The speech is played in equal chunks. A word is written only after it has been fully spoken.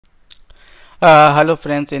Hello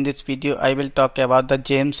friends, in this video I will talk about the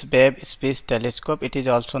James Webb Space Telescope. It is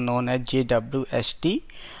also known as JWST.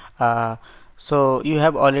 So you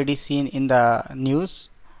have already seen in the news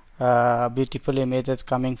beautiful images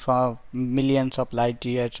coming from millions of light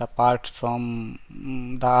years apart from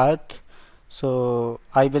the Earth. So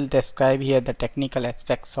I will describe here the technical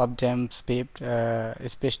aspects of James Webb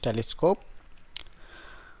Space Telescope.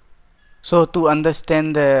 So to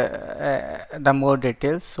understand the more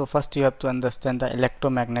details, so first you have to understand the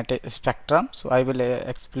electromagnetic spectrum. So I will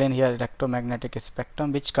explain here electromagnetic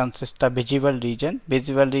spectrum, which consists the visible region.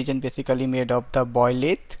 Visible region basically made of the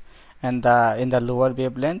violet and the in the lower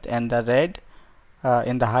wavelength and the red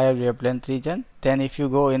in the higher wavelength region. Then if you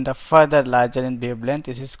go in the further larger in wavelength,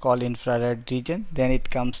 this is called infrared region. Then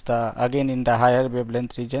it comes the again in the higher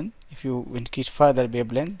wavelength region. If you increase further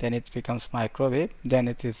wavelength, then it becomes microwave. Then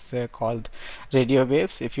it is called radio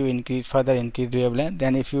waves. If you further increase wavelength,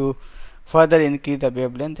 then if you further increase the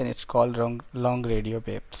wavelength, then it's called long radio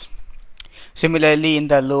waves. Similarly, in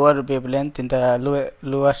the lower wavelength, in the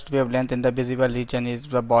lowest wavelength in the visible region is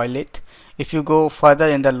the violet. If you go further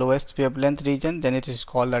in the lowest wavelength region, then it is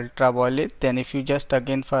called ultraviolet. Then if you just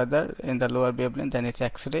again further in the lower wavelength, then it's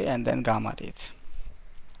X-ray and then gamma rays.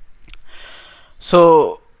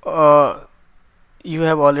 So you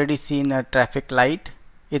have already seen a traffic light.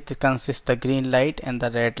 It consists the green light and the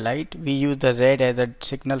red light. We use the red as a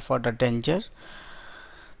signal for the danger.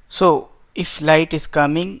 So if light is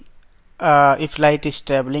coming, if light is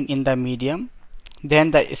traveling in the medium, then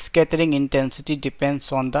the scattering intensity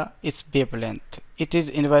depends on its wavelength. It is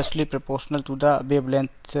inversely proportional to the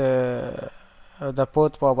wavelength, the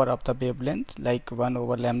fourth power of the wavelength, like 1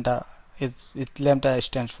 over lambda. Lambda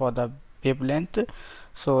stands for the wavelength,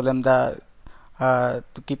 so lambda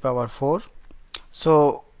to keep power 4.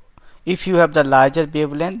 So if you have the larger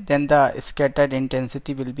wavelength, then the scattered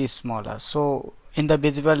intensity will be smaller. So in the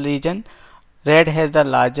visible region, red has the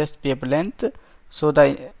largest wavelength, so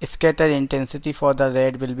the scatter intensity for the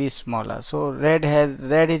red will be smaller. So red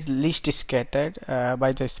is least scattered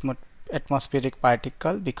by the atmospheric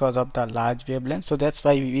particle because of the large wavelength. So that's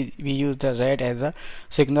why we use the red as a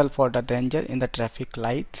signal for the danger in the traffic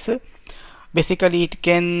lights. Basically it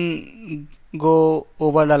can go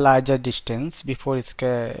over a larger distance before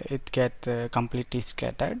it get completely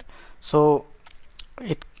scattered. So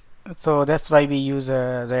that's why we use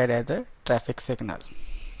red as a traffic signal.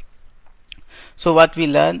 So what we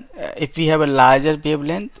learn, if we have a larger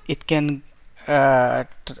wavelength, it can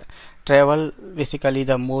travel basically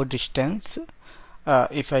the more distance,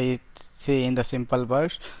 if I say in the simple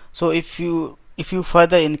words. So if you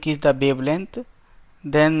further increase the wavelength,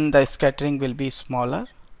 then the scattering will be smaller,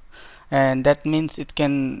 and that means it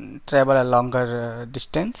can travel a longer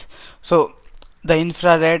distance. So the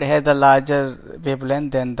infrared has a larger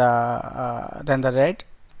wavelength than the red.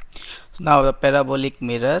 Now the parabolic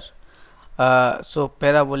mirror. So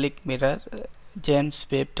parabolic mirror, James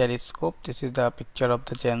Webb Telescope. This is the picture of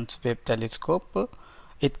the James Webb Telescope.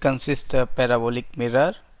 It consists of parabolic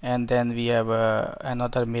mirror, and then we have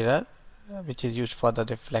another mirror which is used for the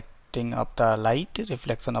reflection of the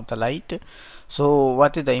light. So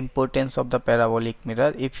what is the importance of the parabolic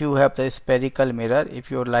mirror? If you have the spherical mirror, if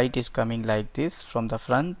your light is coming like this from the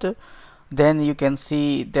front, then you can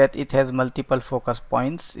see that it has multiple focus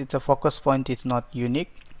points. Its a focus point is not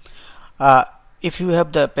unique. If you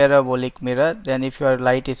have the parabolic mirror, then if your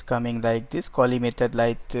light is coming like this, collimated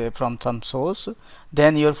light from some source,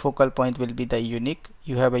 then your focal point will be the unique.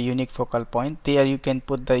 You have a unique focal point. There you can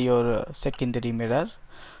put your secondary mirror.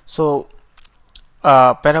 So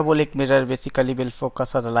parabolic mirror basically will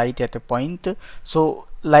focus on the light at a point. So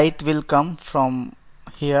light will come from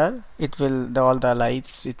here. It will all the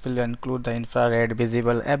lights, it will include the infrared,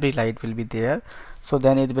 visible, every light will be there. So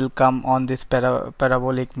then it will come on this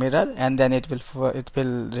parabolic mirror, and then it will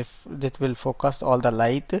focus all the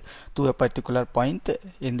light to a particular point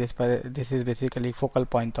in this. This is basically focal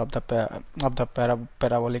point of the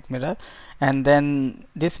parabolic mirror, and then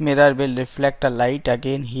this mirror will reflect a light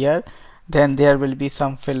again here. Then there will be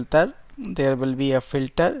some filter. There will be a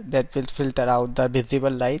filter that will filter out the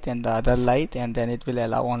visible light and the other light, and then it will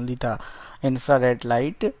allow only the infrared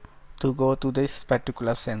light to go to this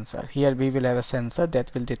particular sensor. Here we will have a sensor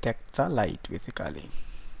that will detect the light basically.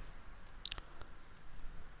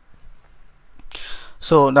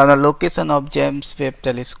 So now the location of James Webb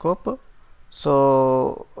Telescope.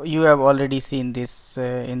 So you have already seen this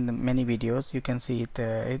in many videos. You can see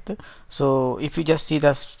it. So if you just see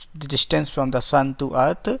the distance from the sun to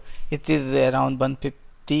earth, it is around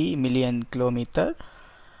 150 million kilometer.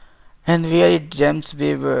 And where James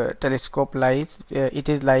Webb Telescope lies,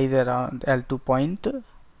 it lies around L2 point.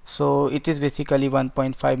 So it is basically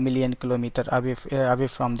 1.5 million kilometer away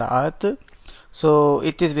from the earth. So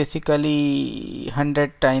it is basically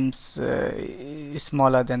 100 times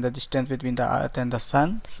smaller than the distance between the earth and the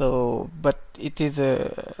sun. So but it is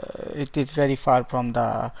very far from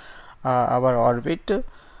the our orbit.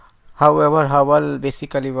 However, Hubble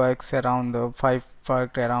basically works around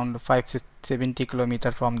 570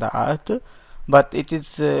 kilometer from the earth, but it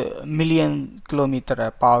is million kilometer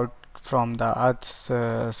apart from the earth's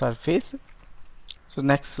surface. So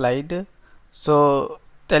next slide. So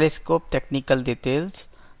telescope technical details.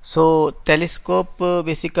 So telescope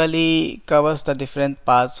basically covers the different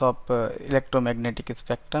parts of electromagnetic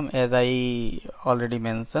spectrum, as I already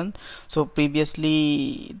mentioned. So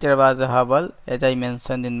previously there was a Hubble, as I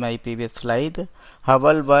mentioned in my previous slide.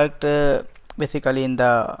 Hubble worked basically in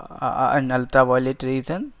the an ultraviolet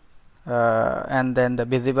region, and then the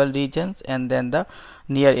visible regions, and then the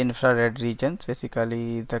near infrared regions,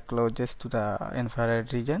 basically the closest to the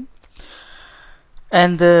infrared region.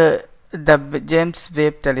 And the James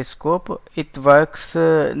Webb telescope, it works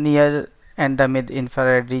near and the mid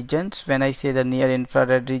infrared regions. When I say the near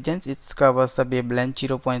infrared regions, it covers the wavelength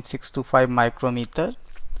 0.625 micrometer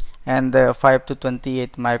and 5 to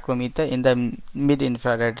 28 micrometer in the mid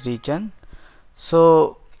infrared region.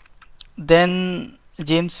 So then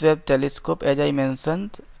James Webb telescope, as I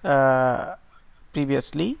mentioned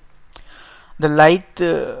previously, the light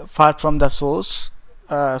far from the source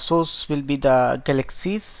will be the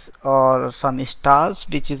galaxies or some stars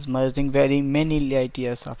which is merging very many light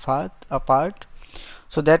years apart.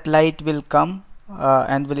 So that light will come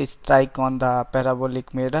and will strike on the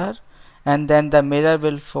parabolic mirror, and then the mirror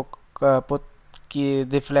will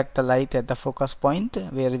reflect the light at the focus point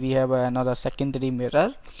where we have another secondary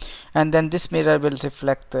mirror, and then this mirror will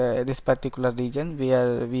reflect this particular region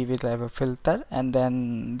where we will have a filter, and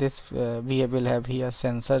then this we will have here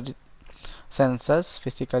sensors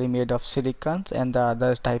physically made of silicons and the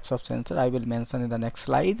other types of sensor I will mention in the next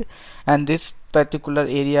slide. And this particular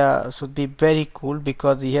area should be very cool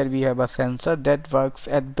because here we have a sensor that works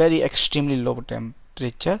at very extremely low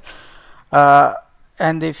temperature,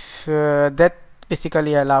 and if that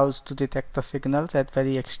basically allows to detect the signals at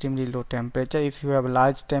very extremely low temperature. If you have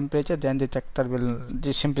large temperature, then detector will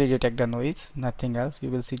just simply detect the noise, nothing else. You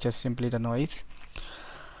will see just simply the noise.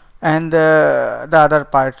 And the other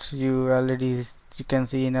parts you can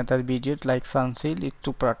see in other videos, like sun shield is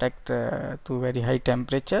to protect to very high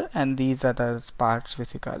temperature, and these other parts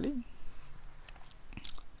basically.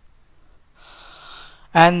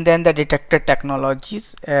 And then the detector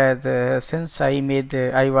technologies, as since I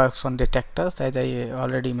works on detectors, as I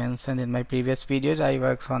already mentioned in my previous videos. I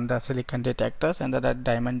works on the silicon detectors and other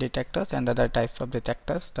diamond detectors and other types of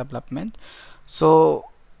detectors development. So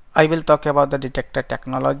I will talk about the detector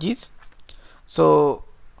technologies. So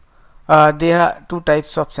there are two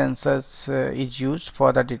types of sensors is used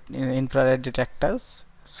for the infrared detectors.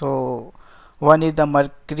 So one is the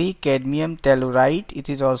mercury cadmium telluride. It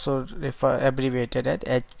is also abbreviated as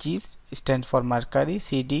Hg, stands for mercury,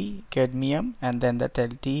 Cd cadmium, and then the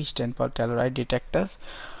Te stand for telluride detectors.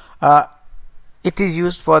 It is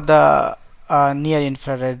used for the near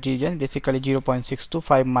infrared region, basically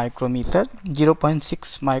 0.625 micrometer.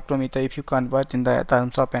 0.6 micrometer, if you convert in the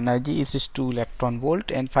terms of energy, is 2 electron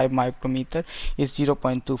volt, and 5 micrometer is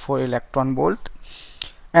 0.24 electron volt.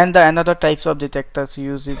 And the another types of detectors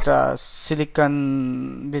use is the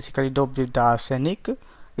silicon, basically doped with the arsenic.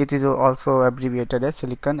 It is also abbreviated as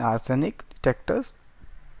silicon arsenic detectors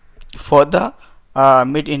for the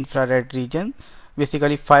mid infrared region,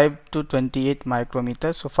 basically 5 to 28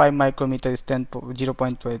 micrometers. So 5 micrometers stand for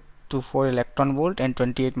 0.24 electron volt, and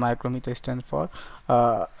 28 micrometers stand for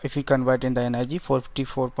if we convert in the energy,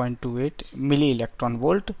 44.28 milli electron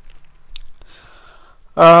volt.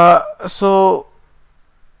 So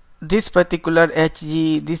this particular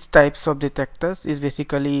these types of detectors is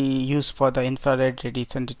basically used for the infrared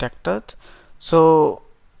radiation detectors. So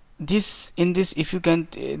this if you can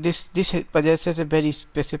this possesses a very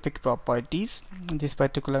specific properties. This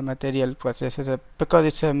particular material possesses because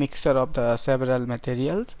it's a mixture of the several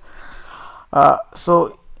materials.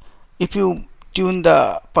 So if you tune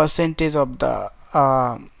the percentage of the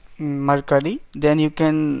mercury, then you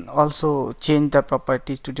can also change the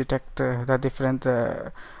properties to detect the different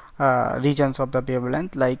regions of the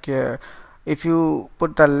wavelength. Like if you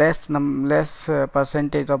put the less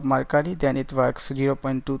percentage of mercury, then it works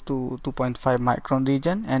 0.2 to 2.5 micron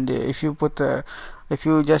region, and if you put if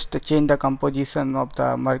you just change the composition of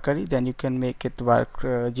the mercury, then you can make it work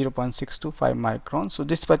 0.6 to 5 microns. So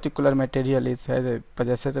this particular material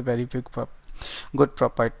possesses a very good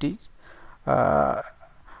properties,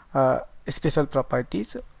 special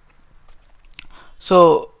properties.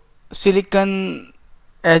 So silicon,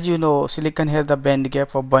 as you know, silicon has the band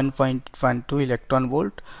gap of 1.12 electron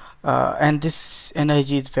volt, and this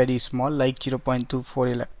energy is very small, like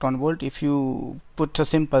 0.24 electron volt. If you put a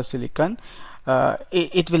simple silicon,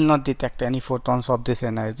 it will not detect any photons of this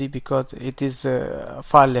energy because it is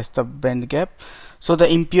far less the band gap. So the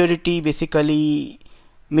impurity basically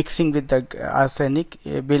mixing with the arsenic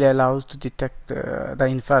will allow us to detect the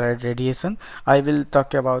infrared radiation. I will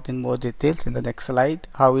talk about in more details in the next slide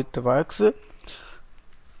how it works.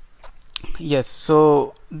 Yes,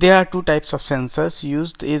 so there are two types of sensors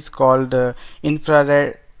used, is called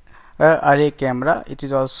infrared array camera. It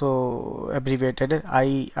is also abbreviated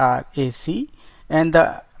IRAC, and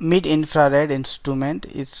the mid infrared instrument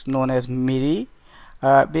is known as MIRI,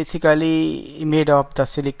 basically made of the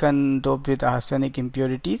silicon doped with arsenic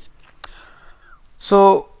impurities.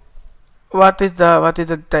 So what is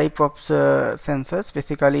the type of sensors?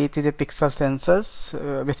 Basically it is a pixel sensors,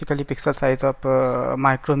 basically pixel size of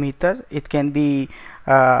micrometer. It can be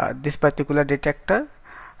this particular detector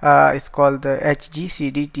is called the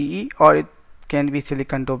HgCdTe, or it can be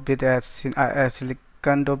silicon doped with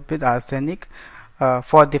silicon doped with arsenic.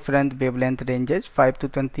 For different wavelength ranges 5 to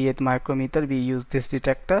 28 micrometer we use these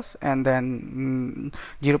detectors, and then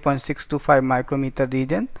 0.6 to 5 micrometer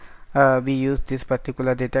region we use this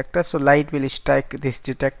particular detector. So light will strike this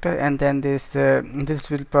detector, and then this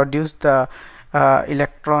will produce the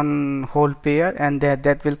electron hole pair, and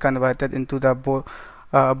that will convert it into the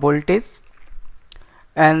voltage.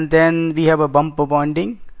 And then we have a bump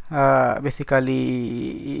bonding,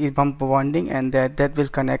 basically is bump bonding, and that will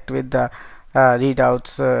connect with the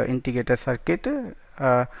readouts integrated circuit.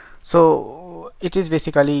 So it is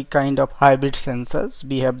basically kind of hybrid sensors.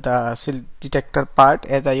 We have the detector part,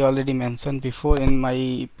 as I already mentioned before in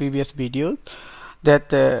my previous video, that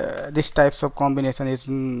this types of combination is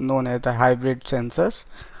known as the hybrid sensors.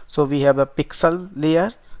 So we have a pixel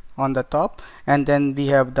layer on the top, and then we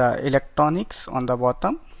have the electronics on the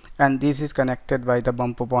bottom, and this is connected by the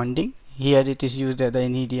bump bonding. Here it is used as the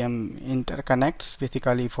iridium interconnects,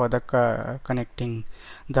 basically for the connecting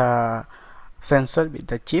the sensor with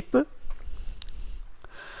the chip.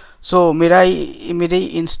 So MIRI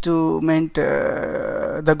instrument,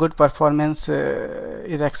 the good performance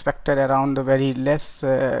is expected around a very less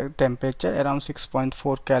temperature, around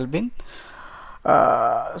 6.4 Kelvin.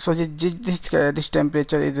 So this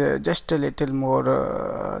temperature is just a little more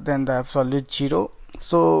than the absolute zero.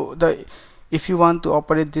 So if you want to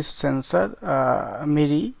operate this sensor,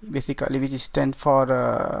 MIRI, basically, which stands for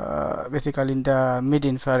basically in the mid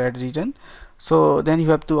infrared region, so then you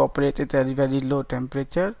have to operate it at a very low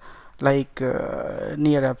temperature, like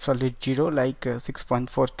near absolute zero, like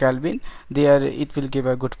 6.4 Kelvin. There it will give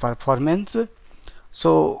a good performance.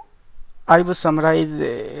 So I will summarize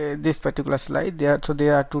this particular slide. There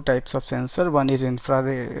are two types of sensor. One is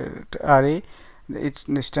infrared array, it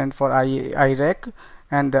stands for IRAC,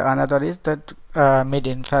 and another is that mid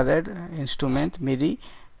infrared instrument, MIRI.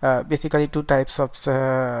 Basically two types of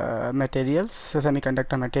materials,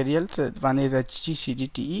 semiconductor materials. One is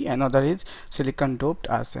HgCdTe, another is silicon doped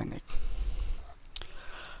arsenic.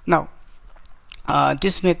 Now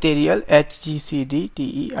this material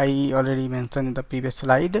HgCdTe I already mentioned in the previous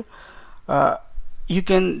slide. You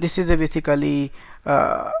can, this is a basically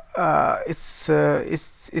it's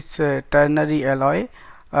a ternary alloy,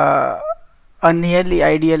 a nearly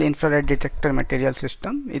ideal infrared detector material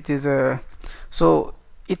system. It is a, so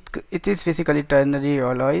it is basically ternary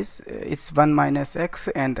alloys. It's 1 minus x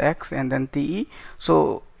and then Te.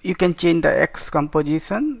 So you can change the x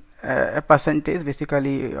composition, a percentage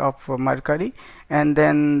basically of mercury, and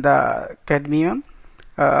then the cadmium.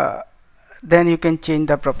 Then you can change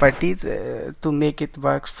the properties to make it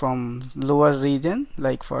work from lower region,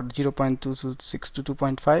 like for 0.26 to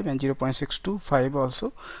 2.5 and 0.6 to 5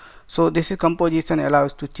 also. So this is composition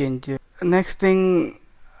allows to change. Next thing,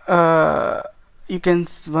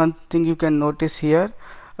 one thing you can notice here,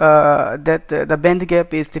 that the band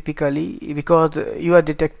gap is typically, because you are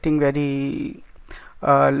detecting very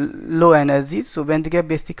low energy, so band gap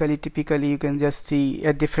basically typically you can just see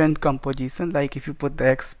a different composition. Like if you put the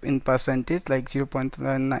x in percentage, like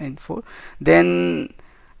 0.194, then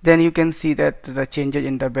you can see that the changes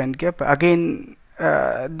in the band gap. Again,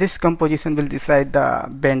 this composition will decide the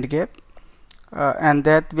band gap, and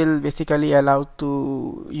that will basically allow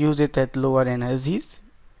to use it at lower energies.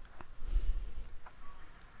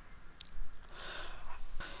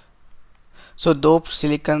 So doped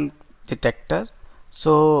silicon detector.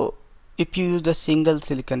 So if you use the single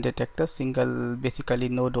silicon detector, single basically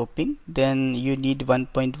no doping, then you need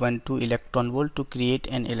 1.12 electron volt to create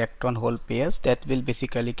an electron hole pairs that will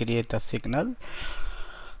basically create the signal.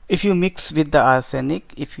 If you mix with the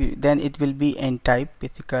arsenic, then it will be n-type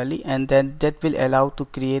basically, and then that will allow to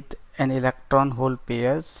create an electron hole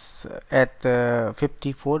pairs at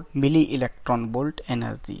 54 milli electron volt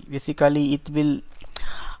energy. Basically it will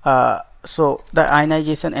so the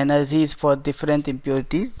ionization energy is for different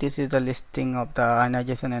impurities. This is the listing of the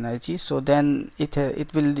ionization energy. So then it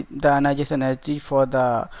will, the ionization energy for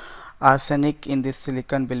the arsenic in this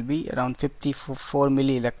silicon will be around 54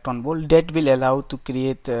 milli electron volt. That will allow to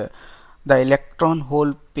create the electron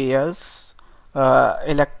hole pairs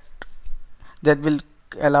that will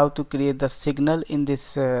allow to create the signal in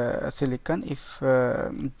this silicon if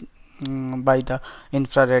by the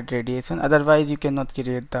infrared radiation. Otherwise you cannot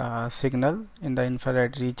create the signal in the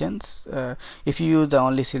infrared regions if you use the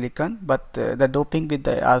only silicon, but the doping with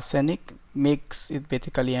the arsenic makes it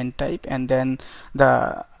basically n-type, and then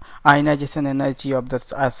the ionization energy of the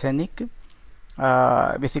arsenic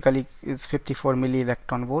basically is 54 milli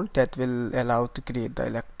electron volt. That will allow to create the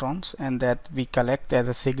electrons, and that we collect as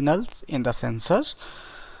a signals in the sensor.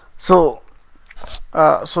 So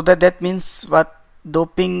that means what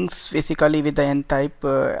dopings basically with the n-type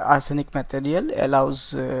arsenic material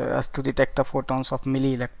allows us to detect the photons of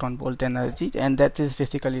milli electron volt energy, and that is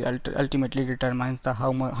basically ultimately determines the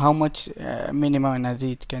how much minimum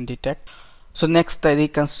energy it can detect. So next, the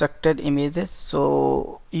reconstructed images.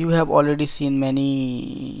 So you have already seen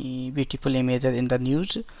many beautiful images in the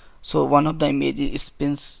news. So one of the images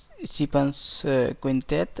is Stephen's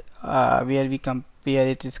quintet, where we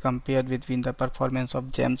it is compared between the performance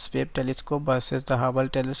of James Webb telescope versus the Hubble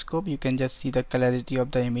telescope. You can just see the clarity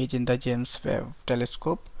of the image in the James Webb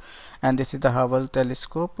telescope, and this is the Hubble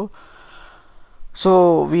telescope.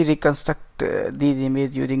 So we reconstruct these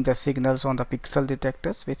images using the signals on the pixel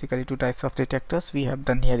detectors. Basically two types of detectors. We have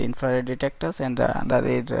the near infrared detectors, and the other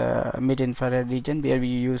is mid infrared region, where we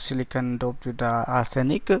use silicon doped with the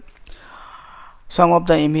arsenic. Some of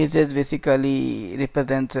the images basically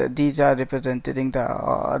represent these are representing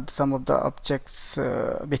the some of the objects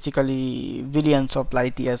basically billions of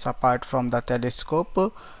light years apart from the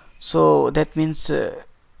telescope. So that means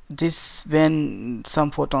this, when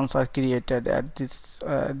some photons are created at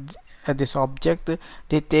this object,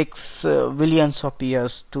 they takes billions of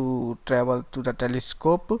years to travel to the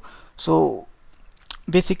telescope. So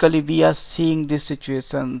basically we are seeing this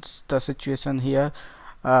situations, the situation here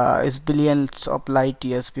is billions of light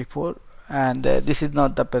years before, and this is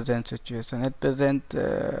not the present situation. At present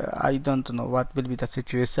I don't know what will be the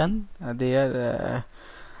situation there.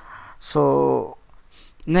 So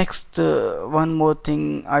next, one more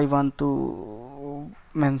thing I want to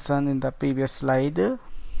mention in the previous slide.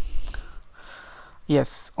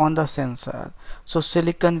 Yes, on the sensor. So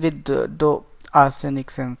silicon with the arsenic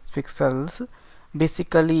pixels,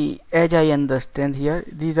 basically, as I understand here,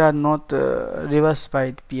 these are not reverse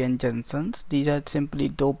bind PN junctions. These are simply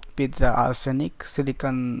doped with the arsenic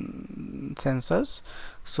silicon sensors.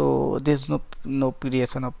 So there's no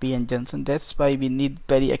creation of PN junction. That's why we need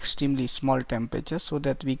very extremely small temperatures, so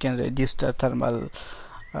that we can reduce the thermal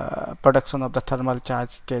production of the thermal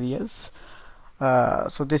charge carriers.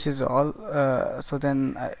 So this is all. So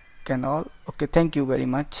then I can all. Okay, thank you very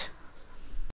much.